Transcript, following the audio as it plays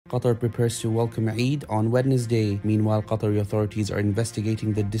Qatar prepares to welcome Eid on Wednesday. Meanwhile, Qatari authorities are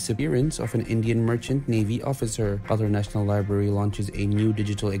investigating the disappearance of an Indian merchant navy officer. Qatar National Library launches a new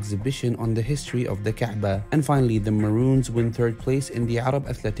digital exhibition on the history of the Kaaba. And finally, the Maroons win third place in the Arab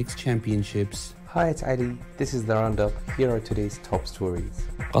Athletics Championships. Hi, it's Ali. This is the roundup. Here are today's top stories.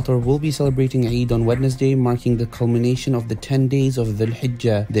 Qatar will be celebrating Eid on Wednesday, marking the culmination of the 10 days of Dhul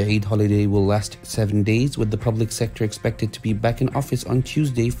Hijjah. The Eid holiday will last 7 days, with the public sector expected to be back in office on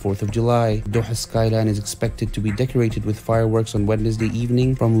Tuesday, 4th of July. Doha's skyline is expected to be decorated with fireworks on Wednesday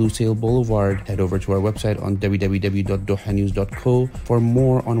evening from Lusail Boulevard. Head over to our website on www.dohanews.co for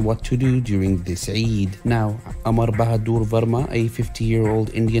more on what to do during this Eid. Now, Amar Bahadur Verma, a 50-year-old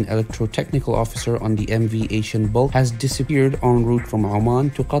Indian electrotechnical officer on the MV Asian Bulk, has disappeared en route from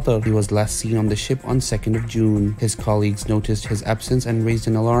Oman to Qatar. He was last seen on the ship on 2nd of June. His colleagues noticed his absence and raised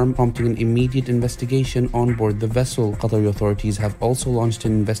an alarm, prompting an immediate investigation on board the vessel. Qatari authorities have also launched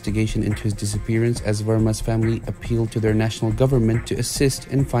an investigation into his disappearance as Verma's family appealed to their national government to assist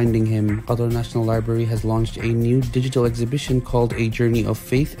in finding him. Qatar National Library has launched a new digital exhibition called A Journey of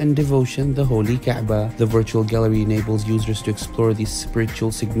Faith and Devotion, the Holy Kaaba. The virtual gallery enables users to explore the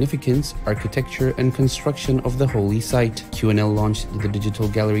spiritual significance, architecture, and construction of the holy site. QNL launched the digital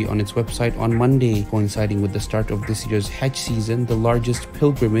gallery on its website on Monday, coinciding with the start of this year's Hajj season, the largest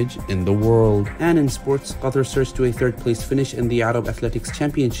pilgrimage in the world. And in sports, Qatar surged to a third-place finish in the Arab Athletics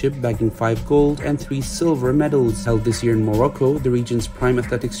Championship, bagging 5 gold and 3 silver medals. Held this year in Morocco, the region's prime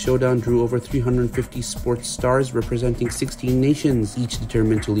athletics showdown drew over 350 sports stars representing 16 nations, each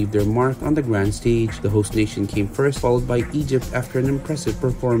determined to leave their mark on the grand stage. The host nation came first, followed by Egypt after an impressive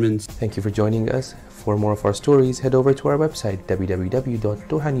performance. Thank you for joining us. For more of our stories, head over to our website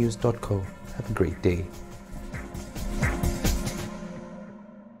www.dohanews.co. Have a great day.